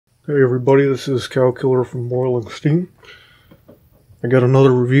Hey everybody, this is Cow Killer from Boiling Steam. I got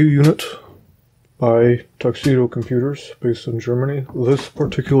another review unit by Tuxedo Computers based in Germany. This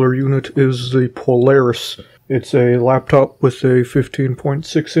particular unit is the Polaris. It's a laptop with a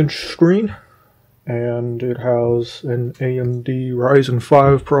 15.6-inch screen, and it has an AMD Ryzen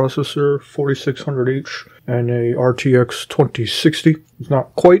 5 processor, 4600H, and a RTX 2060. It's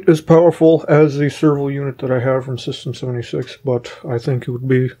not quite as powerful as the servo unit that I have from System 76, but I think it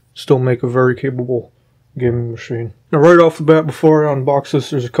would still make a very capable gaming machine. Now, right off the bat, before I unbox this,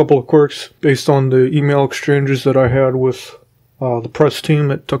 there's a couple of quirks based on the email exchanges that I had with the press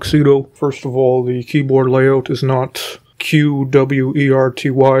team at Tuxedo. First of all, the keyboard layout is not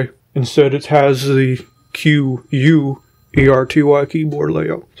QWERTY. Instead, it has the QUERTY keyboard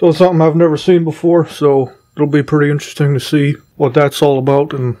layout. So it's something I've never seen before, so it'll be pretty interesting to see what that's all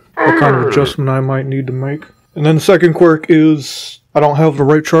about and what kind of adjustment I might need to make. And then the second quirk is I don't have the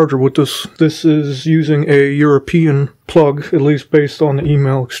right charger with this. This is using a European plug, at least based on the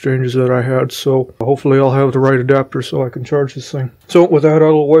email exchanges that I had, so hopefully I'll have the right adapter so I can charge this thing. So with that out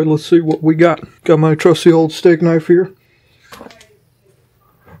of the way, let's see what we got. Got my trusty old steak knife here.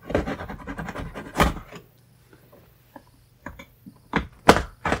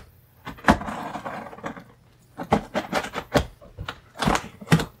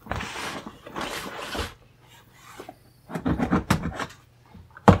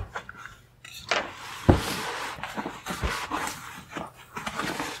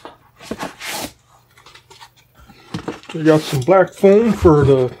 We got some black foam for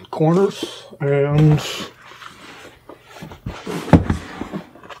the corners, and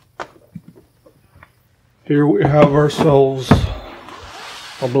here we have ourselves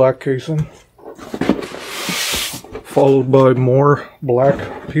a black casing, followed by more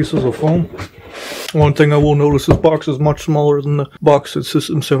black pieces of foam. One thing I will notice, this box is much smaller than the box that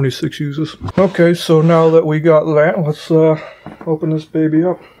System 76 uses. Okay, so now that we got that, let's open this baby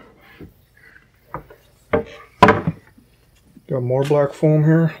up. Got more black foam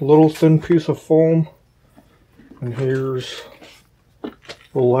here, a little thin piece of foam, and here's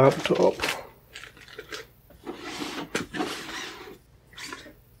the laptop.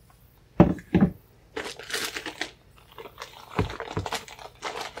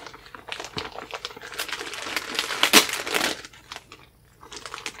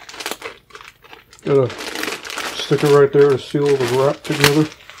 Got a sticker right there to seal the wrap together.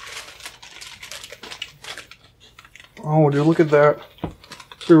 Oh, would you look at that.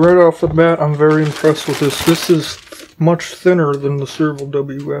 See, right off the bat, I'm very impressed with this. This is much thinner than the Servo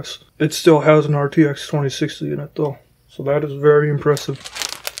WS. It still has an RTX 2060 in it, though. So that is very impressive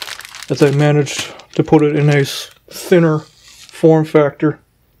that they managed to put it in a thinner form factor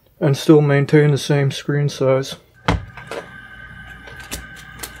and still maintain the same screen size.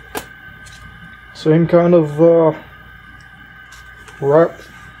 Same kind of wrap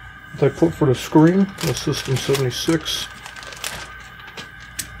they put for the screen, the System 76.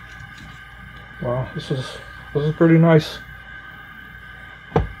 Wow, this is pretty nice.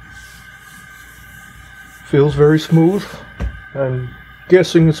 Feels very smooth. I'm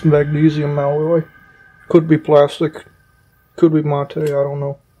guessing it's magnesium alloy. Could be plastic, could be mate, I don't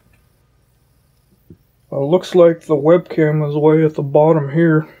know. Looks like the webcam is way at the bottom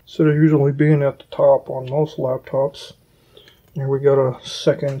here, instead of usually being at the top on most laptops. Here we got a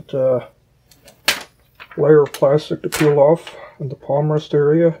second layer of plastic to peel off in the palm rest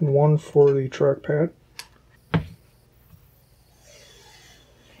area, and one for the trackpad. I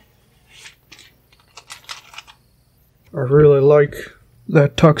really like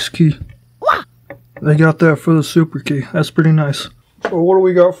that Tux key. They got that for the super key. That's pretty nice. So what do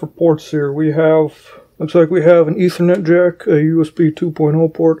we got for ports here? We have, looks like we have an Ethernet jack, a USB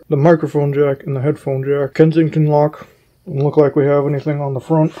 2.0 port, the microphone jack, and the headphone jack. Kensington lock. Doesn't look like we have anything on the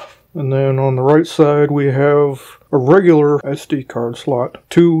front. And then on the right side we have a regular SD card slot,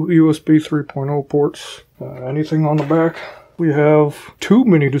 two USB 3.0 ports. Anything on the back? We have two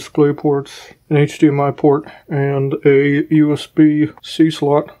mini display ports, an HDMI port, and a USB-C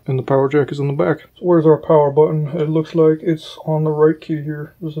slot, and the power jack is in the back. So where's our power button? It looks like it's on the right key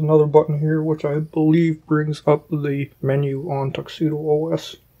here. There's another button here which I believe brings up the menu on Tuxedo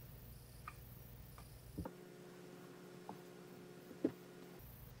OS.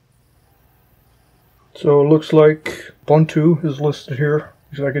 So it looks like Ubuntu is listed here.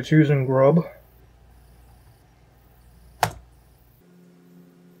 Looks like it's using Grub.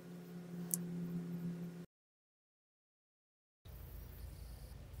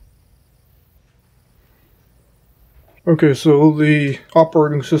 Okay, so the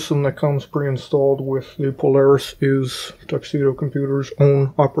operating system that comes pre-installed with the Polaris is Tuxedo Computers'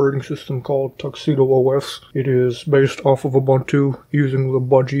 own operating system called Tuxedo OS. It is based off of Ubuntu using the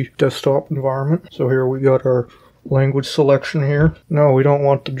Budgie desktop environment. So here we got our language selection here. No, we don't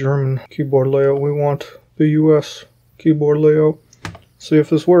want the German keyboard layout. We want the US keyboard layout. See if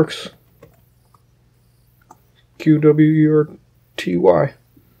this works. QWERTY.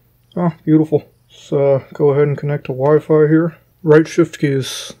 Oh, beautiful. So go ahead and connect to Wi-Fi here. Right shift key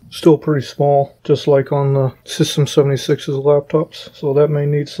is still pretty small, just like on the System 76's laptops, so that may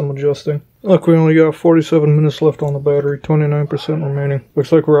need some adjusting. Look, we only got 47 minutes left on the battery, 29% remaining.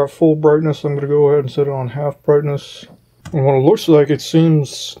 Looks like we're at full brightness. I'm going to go ahead and set it on half brightness. And what it looks like, it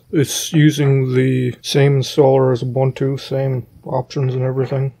seems it's using the same installer as Ubuntu, same options and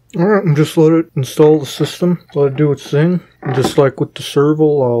everything. Alright, and just let it install the system, let it do its thing. And just like with the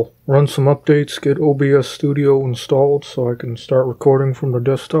serval, I'll run some updates, get OBS Studio installed so I can start recording from the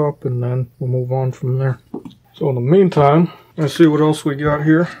desktop, and then we'll move on from there. So in the meantime, let's see what else we got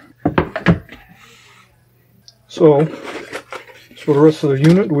here. So for the rest of the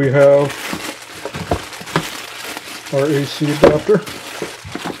unit, we have our AC adapter.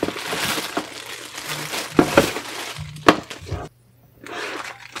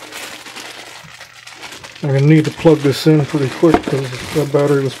 I'm going to need to plug this in pretty quick because that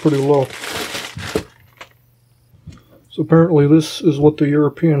battery was pretty low. So apparently this is what the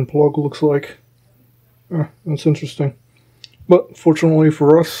European plug looks like. That's interesting. But fortunately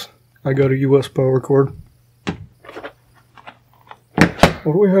for us, I got a US power cord.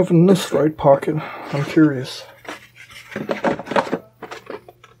 What do we have in this right pocket? I'm curious.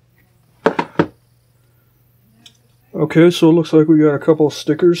 Okay, so it looks like we got a couple of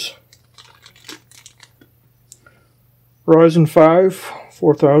stickers. Ryzen 5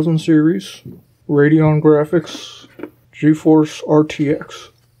 4000 series, Radeon graphics, GeForce RTX.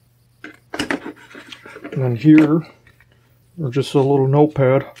 And then here, there's just a little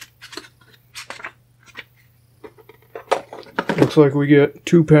notepad. Looks like we get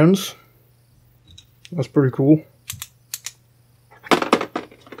 2 pens. That's pretty cool.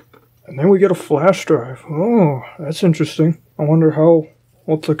 And then we get a flash drive. Oh, that's interesting. I wonder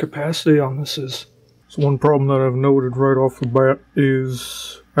what the capacity on this is. So one problem that I've noted right off the bat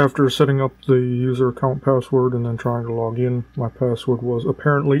is after setting up the user account password and then trying to log in, my password was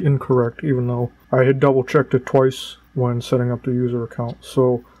apparently incorrect, even though I had double checked it twice when setting up the user account.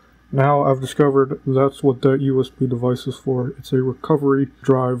 So now I've discovered that's what that USB device is for. It's a recovery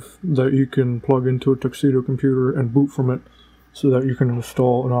drive that you can plug into a Tuxedo computer and boot from it so that you can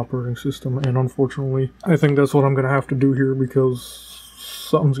install an operating system. And unfortunately, I think that's what I'm going to have to do here because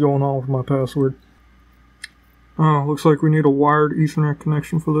something's going on with my password. Looks like we need a wired Ethernet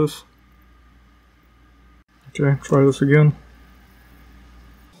connection for this. Okay, try this again.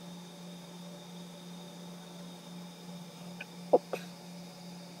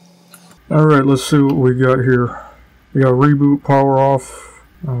 Alright, let's see what we got here. We got reboot, power off,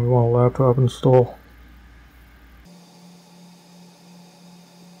 and we want a laptop install.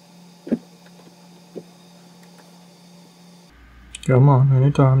 Come on,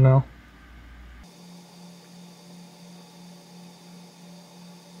 anytime now.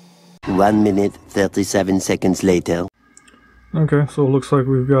 One minute, 37 seconds later. Okay, so it looks like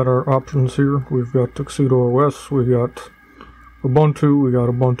we've got our options here. We've got Tuxedo OS, we got Ubuntu, we got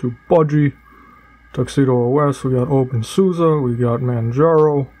Ubuntu Budgie, Tuxedo OS, we got OpenSUSE, we got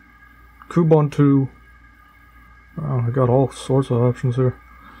Manjaro, Kubuntu. I got all sorts of options here.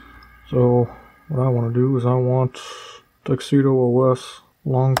 So what I want to do is I want Tuxedo OS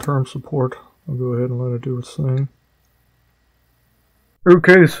long-term support. I'll go ahead and let it do its thing.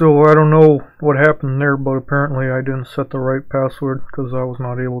 Okay, so I don't know what happened there, but apparently I didn't set the right password because I was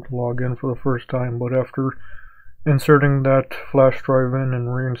not able to log in for the first time. But after inserting that flash drive in and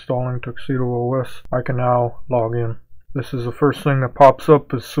reinstalling Tuxedo OS, I can now log in. This is the first thing that pops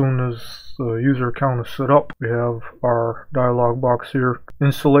up as soon as the user account is set up. We have our dialog box here.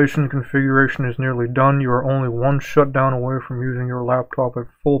 Installation configuration is nearly done. You are only one shutdown away from using your laptop at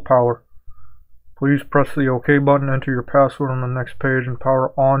full power. Please press the OK button, enter your password on the next page, and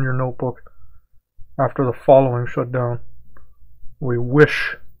power on your notebook after the following shutdown. We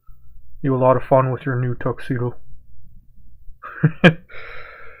wish you a lot of fun with your new Tuxedo.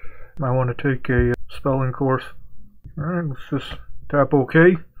 I want to take a spelling course. Alright, let's just tap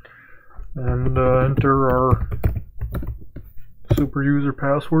OK and enter our super user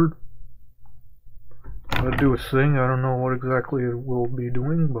password. Let it do its thing. I don't know what exactly it will be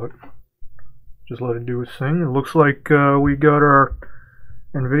doing, but just let it do its thing. It looks like we got our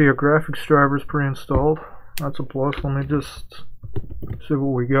NVIDIA graphics drivers pre-installed. That's a plus. Let me just see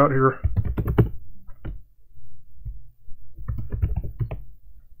what we got here.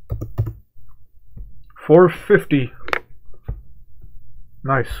 $450.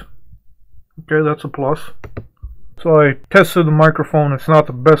 Nice. Okay, that's a plus. So I tested the microphone. It's not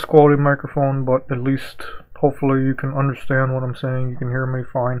the best quality microphone, but at least hopefully you can understand what I'm saying. You can hear me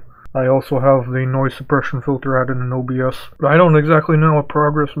fine. I also have the noise suppression filter added in OBS. I don't exactly know what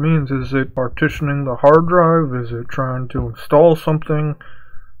progress means. Is it partitioning the hard drive? Is it trying to install something?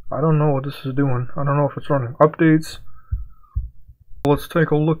 I don't know what this is doing. I don't know if it's running updates. Let's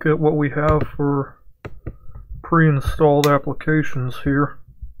take a look at what we have for pre-installed applications here.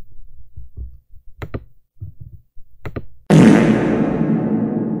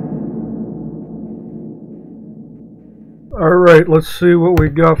 Alright, let's see what we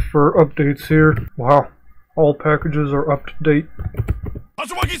got for updates here. Wow, all packages are up to date.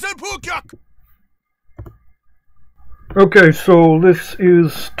 Okay, so this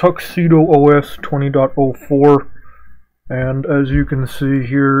is Tuxedo OS 20.04, and as you can see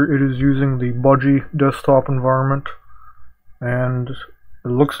here, it is using the Budgie desktop environment, and it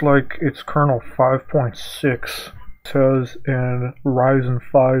looks like it's kernel 5.6. It has a Ryzen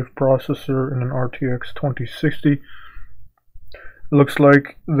 5 processor and an RTX 2060. Looks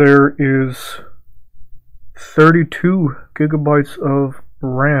like there is 32 gigabytes of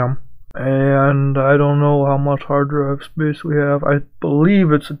RAM, and I don't know how much hard drive space we have. I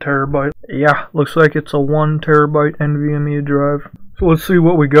believe it's a terabyte. Yeah, looks like it's a 1 terabyte NVMe drive. So let's see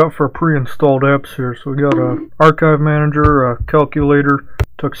what we got for pre-installed apps here. So we got a archive manager, a calculator,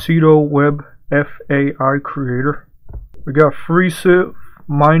 Tuxedo Web FAI creator. We got FreeSieve,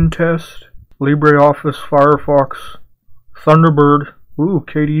 Mindtest, LibreOffice, Firefox, Thunderbird,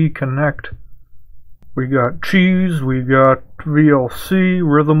 KDE Connect. We got Cheese, we got VLC,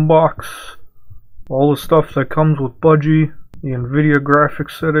 Rhythmbox, all the stuff that comes with Budgie, the NVIDIA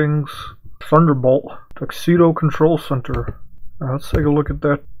graphics settings, Thunderbolt, Tuxedo Control Center. Now let's take a look at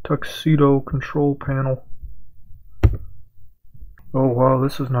that Tuxedo control panel. Oh wow,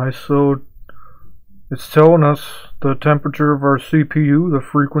 this is nice. So it's telling us the temperature of our CPU, the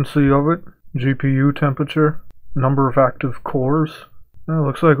frequency of it, GPU temperature, number of active cores.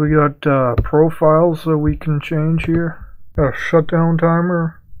 Looks like we got profiles that we can change here. Got a shutdown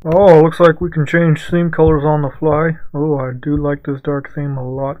timer. Oh, looks like we can change theme colors on the fly. Oh, I do like this dark theme a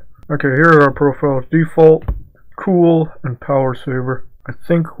lot. Okay, here are our profiles. Default, cool, and power saver. I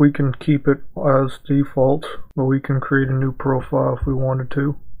think we can keep it as default, but we can create a new profile if we wanted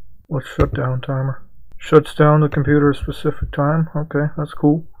to. Let's shutdown timer. Shuts down the computer at a specific time. Okay, that's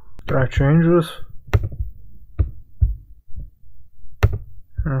cool. Can I change this?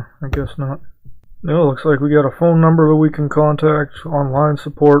 I guess not. No, looks like we got a phone number that we can contact, online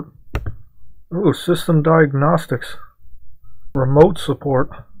support. Ooh, system diagnostics. Remote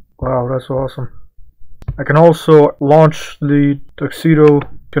support. Wow, that's awesome. I can also launch the Tuxedo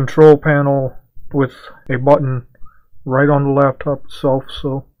control panel with a button right on the laptop itself,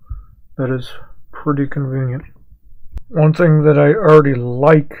 so that is pretty convenient. One thing that I already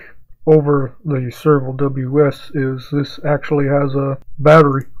like over the Serval WS is this actually has a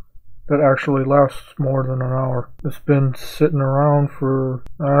battery that actually lasts more than an hour. It's been sitting around for,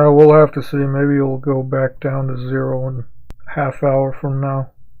 we'll have to see, maybe it'll go back down to 0 in a half hour from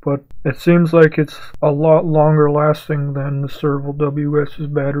now. But it seems like it's a lot longer lasting than the Serval WS's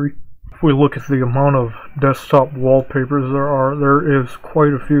battery. If we look at the amount of desktop wallpapers there is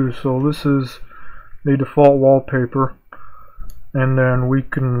quite a few. So this is the default wallpaper, and then we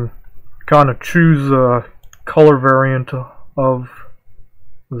can kind of choose a color variant of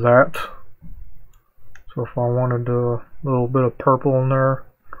that. So if I wanted a little bit of purple in there,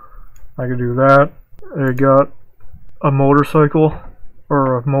 I could do that. I got a motorcycle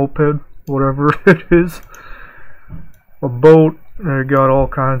or a moped, whatever it is, a boat. I got all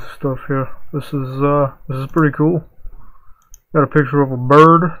kinds of stuff here. This is pretty cool. Got a picture of a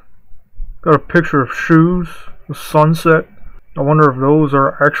bird. Got a picture of shoes, a sunset. I wonder if those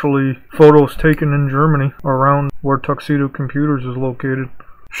are actually photos taken in Germany around where Tuxedo Computers is located.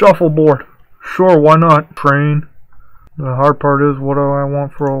 Shuffleboard. Sure, why not? Train. The hard part is, what do I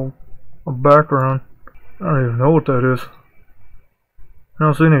want for a background? I don't even know what that is. I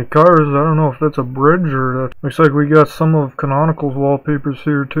don't see any cars. I don't know if that's a bridge or that. Looks like we got some of Canonical's wallpapers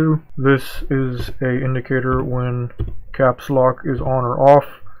here too. This is a indicator when caps lock is on or off.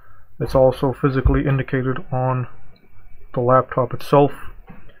 It's also physically indicated on the laptop itself.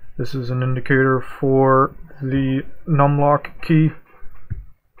 This is an indicator for the numlock key.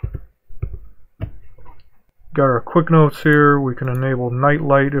 Got our quick notes here. We can enable night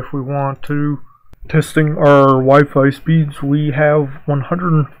light if we want to. Testing our Wi-Fi speeds, we have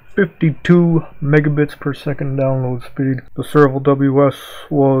 152 megabits per second download speed. The Serval WS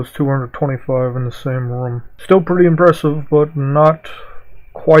was 225 in the same room. Still pretty impressive, but not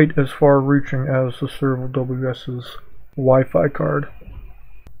quite as far-reaching as the Serval WS's Wi-Fi card.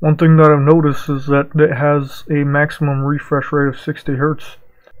 One thing that I've noticed is that it has a maximum refresh rate of 60 Hz.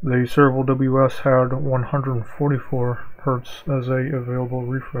 The Serval WS had 144 Hz as a available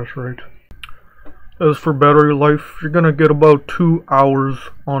refresh rate. As for battery life, you're going to get about 2 hours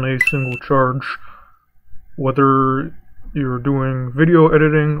on a single charge. Whether you're doing video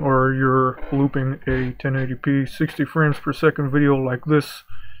editing or you're looping a 1080p 60 frames per second video like this,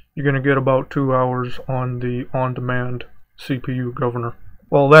 you're going to get about 2 hours on the on-demand CPU governor.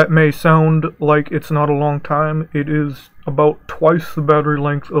 While that may sound like it's not a long time, it is about twice the battery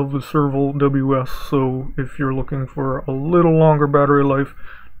length of the Serval WS, so if you're looking for a little longer battery life,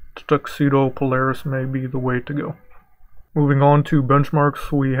 Tuxedo Polaris may be the way to go. Moving on to benchmarks,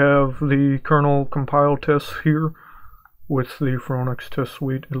 we have the kernel compile tests here with the Phoronix test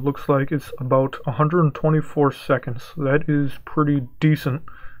suite. It looks like it's about 124 seconds. That is pretty decent.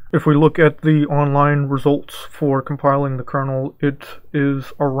 If we look at the online results for compiling the kernel, it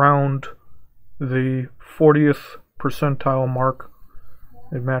is around the 40th percentile mark.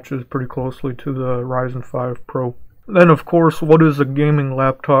 It matches pretty closely to the Ryzen 5 Pro. Then, of course, what is a gaming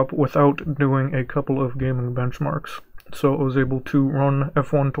laptop without doing a couple of gaming benchmarks? So I was able to run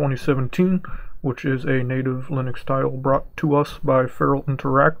F1 2017, which is a native Linux title brought to us by Feral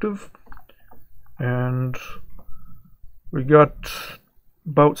Interactive. And we got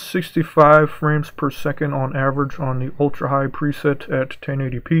about 65 frames per second on average on the ultra-high preset at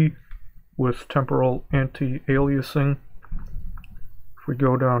 1080p with temporal anti-aliasing. If we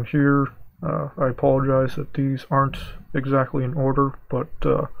go down here, I apologize that these aren't exactly in order, but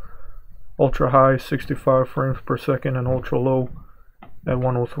ultra high 65 frames per second and ultra low at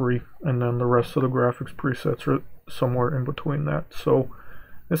 103, and then the rest of the graphics presets are somewhere in between that, so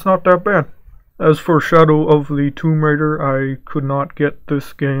it's not that bad. As for Shadow of the Tomb Raider, I could not get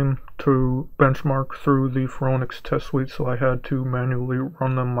this game to benchmark through the Phoronix test suite, so I had to manually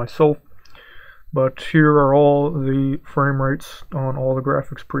run them myself. But here are all the frame rates on all the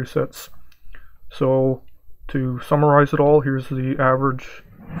graphics presets. So to summarize it all, here's the average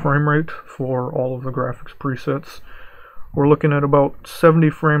frame rate for all of the graphics presets. We're looking at about 70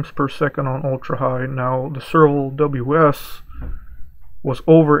 frames per second on ultra high. Now the Serval WS was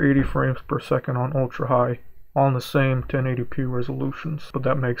over 80 frames per second on ultra high on the same 1080p resolutions, but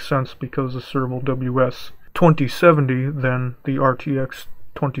that makes sense because the Serval WS 2070 than the RTX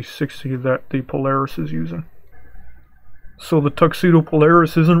 2060 that the Polaris is using. So the Tuxedo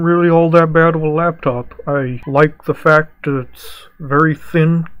Polaris isn't really all that bad of a laptop. I like the fact that it's very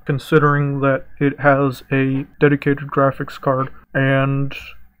thin, considering that it has a dedicated graphics card, and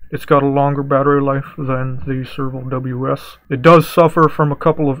it's got a longer battery life than the Serval WS. It does suffer from a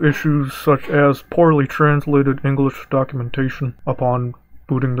couple of issues, such as poorly translated English documentation upon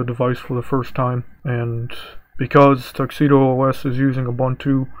booting the device for the first time, and because Tuxedo OS is using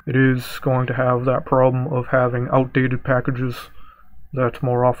Ubuntu, it is going to have that problem of having outdated packages that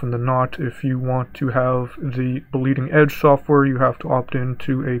more often than not, if you want to have the bleeding edge software, you have to opt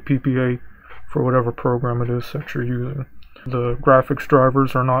into a PPA for whatever program it is that you're using. The graphics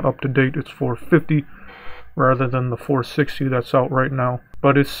drivers are not up to date. It's 450 rather than the 460 that's out right now.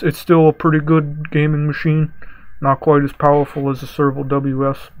 But it's still a pretty good gaming machine. Not quite as powerful as the Serval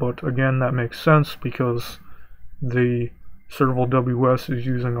WS, but again, that makes sense because the Serval WS is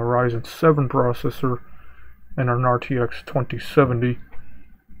using a Ryzen 7 processor and an RTX 2070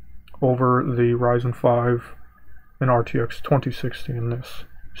 over the Ryzen 5 and RTX 2060 in this.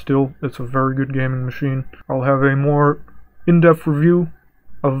 Still, it's a very good gaming machine. I'll have a more in-depth review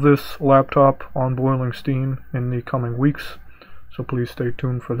of this laptop on Boiling Steam in the coming weeks, so please stay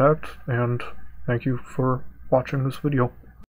tuned for that, and thank you for watching this video.